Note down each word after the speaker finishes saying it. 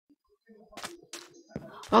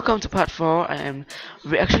Welcome to part 4. I am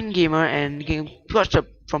Reaction Gamer and you can watch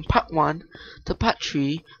from part 1 to part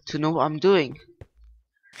 3 to know what I'm doing.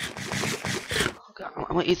 Okay, I'm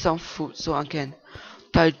gonna eat some food so I can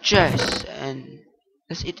digest, and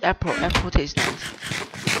let's eat apple. Apple tastes nice.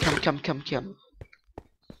 Come.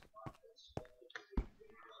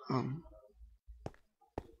 Um,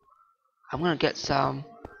 I'm gonna get some.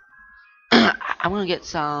 I'm gonna get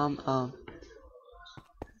some.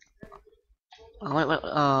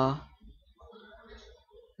 What?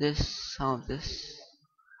 This sound. This.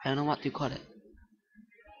 I don't know what you call it.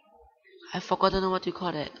 I forgotten what you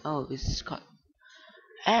call it. Oh, it's called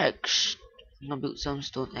eggs. I'm gonna build some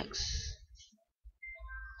stone eggs.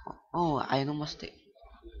 Oh, I know mistake.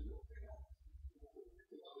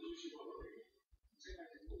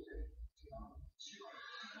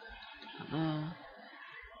 Uh,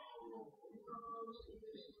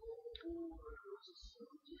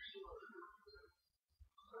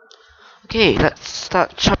 okay, let's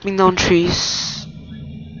start chopping down trees.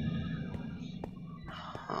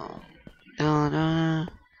 Um, uh,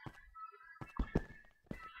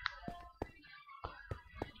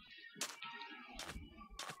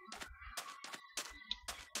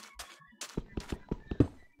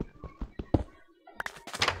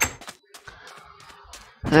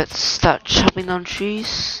 let's start chopping down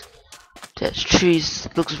trees. That trees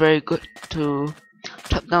looks very good to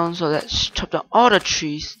chop down, so let's chop down all the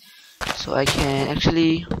trees so I can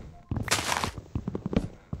actually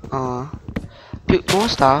uh build more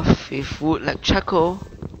stuff with wood like charcoal.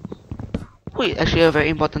 Wood is actually a very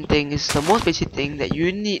important thing. It's the most basic thing that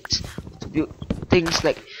you need to build things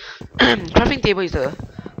like crafting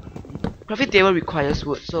table requires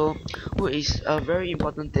wood, so wood is a very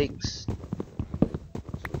important thing.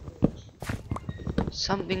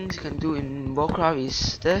 Some things you can do in Warcraft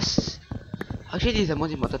is this. Actually, this is the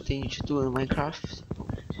most important thing you should do in Minecraft.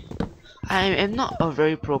 I am not a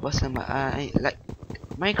very pro person, but I like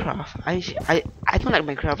Minecraft. I don't like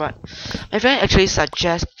Minecraft, but my friend actually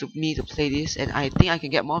suggests to me to play this, and I think I can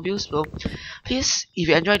get more views. So please, if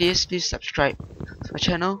you enjoy this, please subscribe to my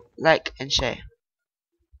channel, like and share.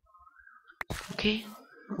 Okay.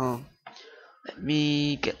 Um, Let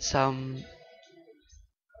me get some,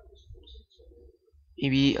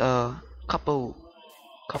 maybe a couple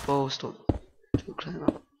stone to climb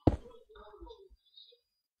up.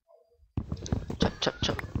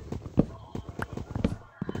 Chop.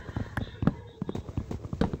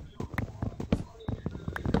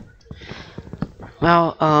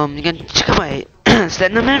 Well, you can check out my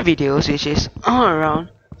Slenderman videos, which is all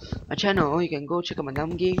around my channel. You can go check out my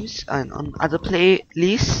dumb games and on other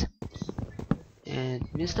playlists. And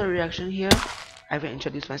Mr. Reaction here. I haven't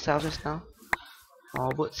introduced myself just now.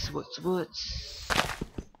 Oh, woods.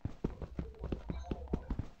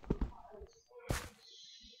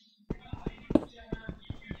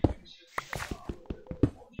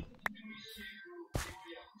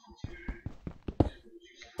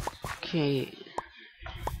 Okay,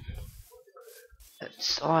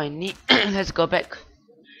 that's all I need. Let's go back.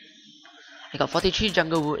 I got 43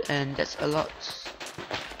 jungle wood, and that's a lot.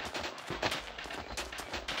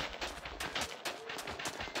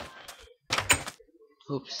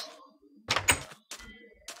 Oops.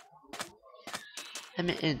 Let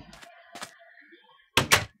me in.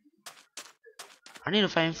 I need to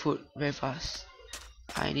find food very fast.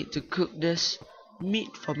 I need to cook this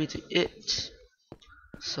meat for me to eat.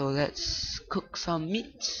 So let's cook some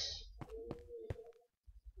meat.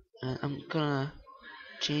 And I'm gonna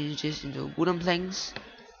change this into wooden planks.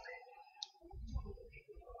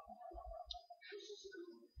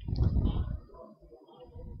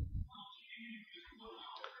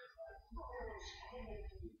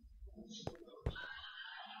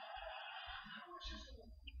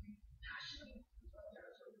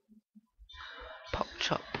 Pork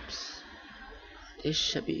chops. This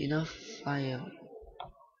should be enough fire.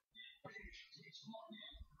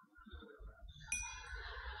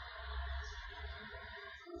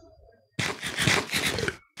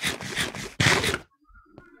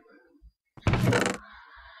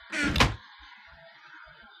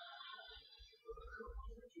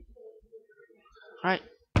 Right.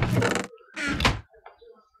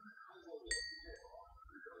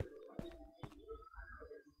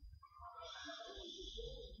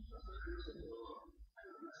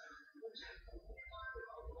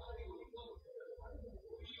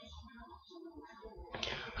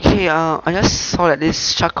 Okay, I just saw that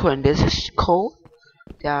this charcoal and this is coal.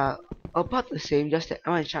 They are about the same, just that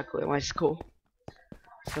one is charcoal and one is coal.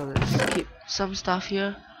 So let's keep some stuff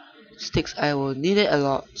here. Sticks, I will need it a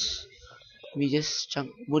lot. We just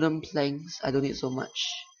chunk wooden planks, I don't need so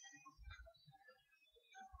much.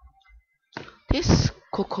 This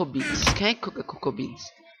cocoa beans. Can I cook the cocoa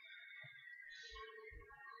beans?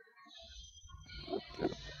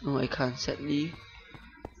 No, I can't, sadly.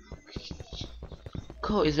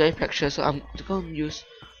 Coal is very precious, so I'm going to use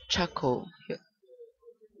charcoal here.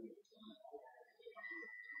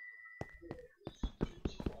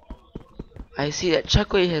 I see that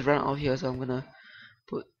charcoal has run out here, so I'm gonna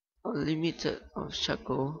put unlimited of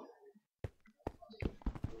charcoal.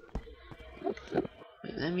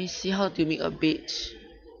 Wait, let me see how to make a bait.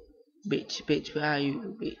 Bait, where are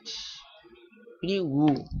you? Bait. We need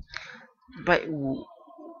wool. Bite wool.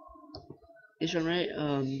 This one, right?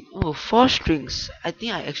 Oh, 4 strings. I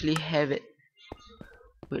think I actually have it.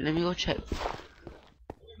 Wait, let me go check.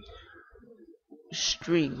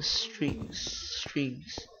 Strings.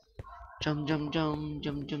 Jump.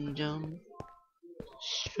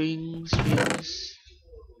 Strings.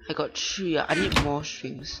 I got 3. I need more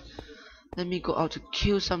strings. Let me go out to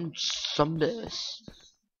kill some zombies.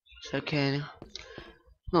 So I can...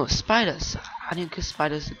 No, spiders. I need to kill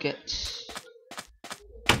spiders to get...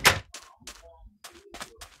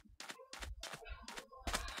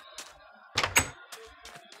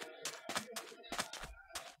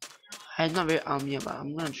 I'm not very armed yet, but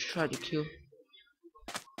I'm gonna try to kill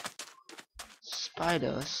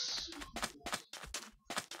spiders.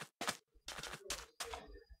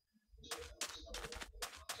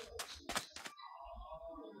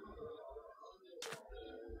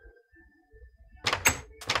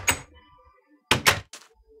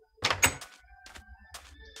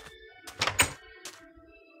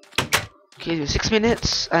 Okay, so 6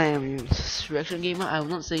 minutes. I am reaction gamer. I will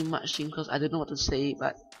not say much because I don't know what to say,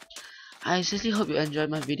 but I seriously hope you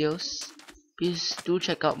enjoyed my videos. Please do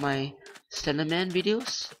check out my Slenderman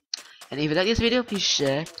videos. And if you like this video, please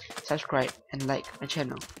share, subscribe, and like my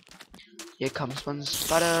channel. Here comes one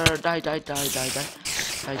spider. Die.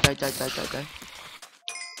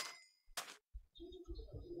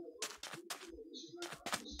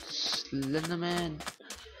 Slenderman.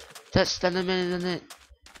 That's Slenderman, isn't it?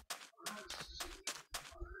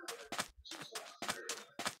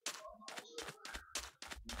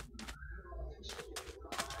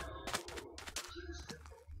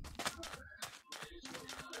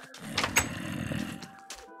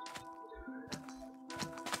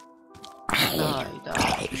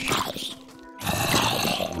 Die.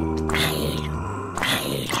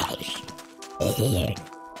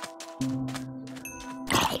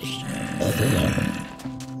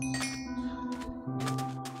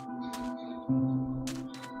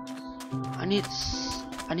 I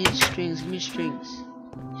need strings. Give me strings.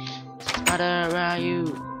 Spider, where are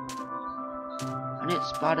you? I need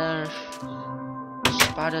spiders.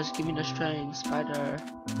 Spiders, give me the strings. Spider,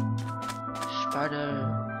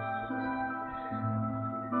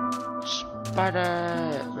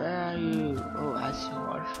 where are you? Oh, I see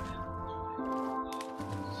one.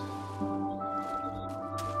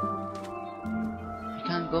 I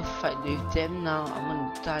can't go fight with them now. I'm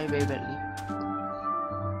gonna die very badly.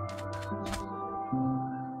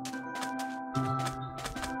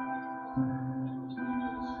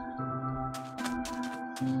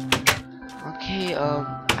 Okay,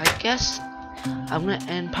 I guess I'm gonna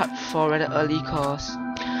end part 4 rather early cause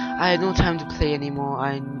I have no time to play anymore.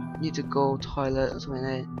 I need to go toilet or something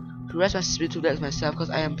like that. To rest my spirit, to relax myself, because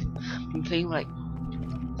I am been playing like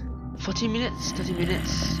 40 minutes, 30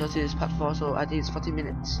 minutes. So this is part 4, so I think it's 40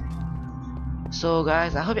 minutes. So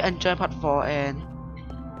guys, I hope you enjoyed part 4, and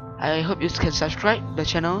I hope you can subscribe the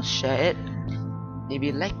channel, share it,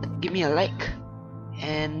 maybe give me a like,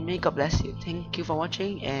 and may God bless you. Thank you for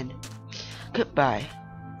watching, and goodbye.